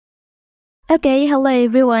Okay, hello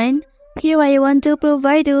everyone. Here I want to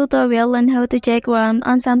provide a tutorial on how to check RAM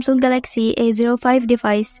on Samsung Galaxy A05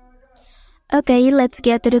 device. Okay, let's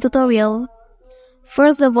get to the tutorial.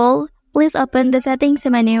 First of all, please open the settings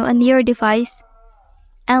menu on your device.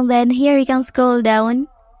 And then here you can scroll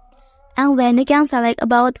down. And then you can select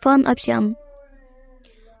about phone option.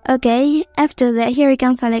 Okay, after that here you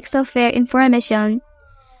can select software information.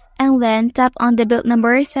 And then tap on the build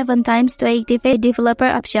number 7 times to activate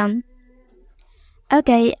developer option.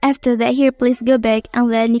 Okay, after that here please go back and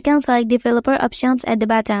then you can select developer options at the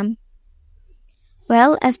bottom.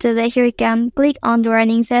 Well, after that here you can click on the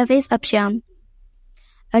running service option.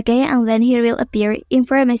 Okay, and then here will appear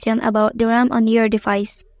information about the RAM on your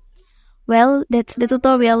device. Well, that's the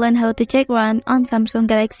tutorial on how to check RAM on Samsung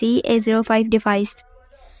Galaxy A05 device.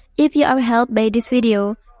 If you are helped by this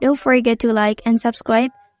video, don't forget to like and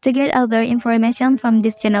subscribe to get other information from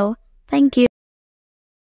this channel. Thank you.